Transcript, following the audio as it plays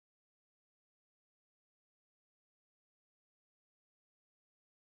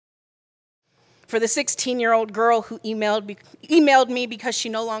for the 16-year-old girl who emailed me because she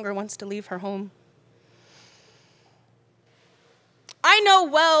no longer wants to leave her home. I know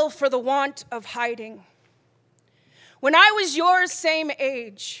well for the want of hiding. When I was your same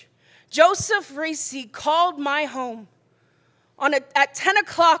age, Joseph Reese called my home at 10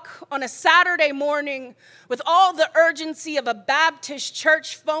 o'clock on a Saturday morning with all the urgency of a Baptist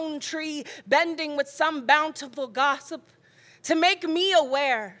church phone tree bending with some bountiful gossip to make me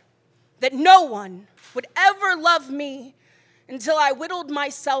aware that no one would ever love me until I whittled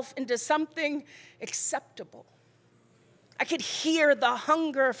myself into something acceptable. I could hear the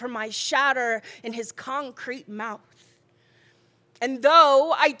hunger for my shatter in his concrete mouth. And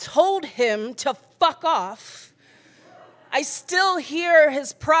though I told him to fuck off, I still hear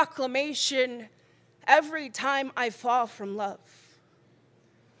his proclamation every time I fall from love.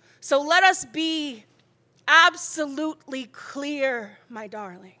 So let us be absolutely clear, my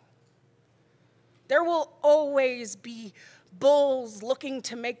darling. There will always be bulls looking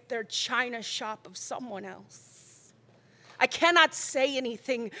to make their china shop of someone else. I cannot say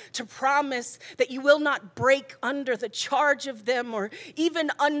anything to promise that you will not break under the charge of them or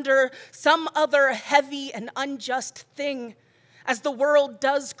even under some other heavy and unjust thing, as the world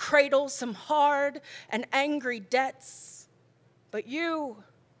does cradle some hard and angry debts. But you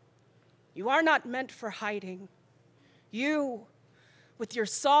are not meant for hiding. You, with your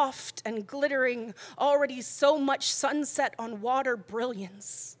soft and glittering, already so much sunset on water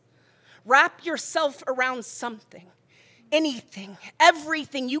brilliance, wrap yourself around something, anything,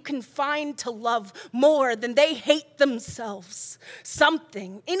 everything you can find to love more than they hate themselves.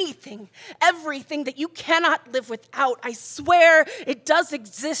 Something, anything, everything that you cannot live without. I swear it does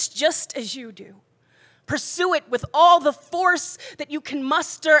exist just as you do. Pursue it with all the force that you can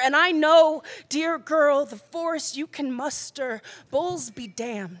muster. And I know, dear girl, the force you can muster, bulls be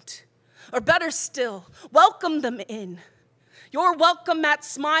damned. Or better still, welcome them in. Your welcome mat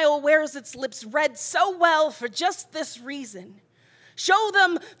smile wears its lips red so well for just this reason. Show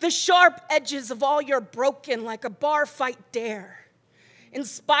them the sharp edges of all your broken like a bar fight dare. In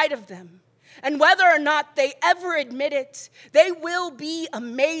spite of them, and whether or not they ever admit it, they will be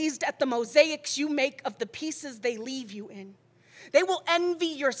amazed at the mosaics you make of the pieces they leave you in. They will envy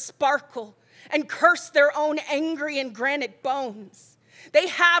your sparkle and curse their own angry and granite bones. They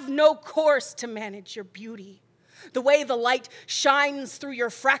have no course to manage your beauty. The way the light shines through your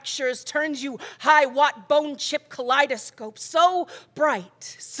fractures turns you high-watt bone-chip kaleidoscope, so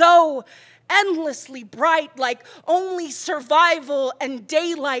bright, so endlessly bright, like only survival and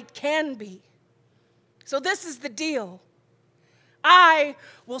daylight can be. So this is the deal. I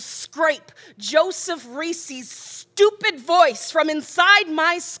will scrape Joseph Reese's stupid voice from inside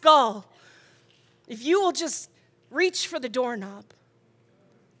my skull if you will just reach for the doorknob.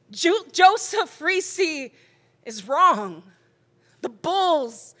 Joseph Reese is wrong. The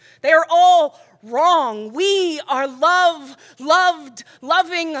bulls, they are all wrong. We are loved,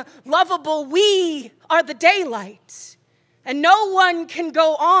 loving, lovable. We are the daylight. And no one can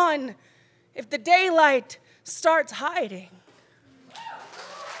go on if the daylight starts hiding.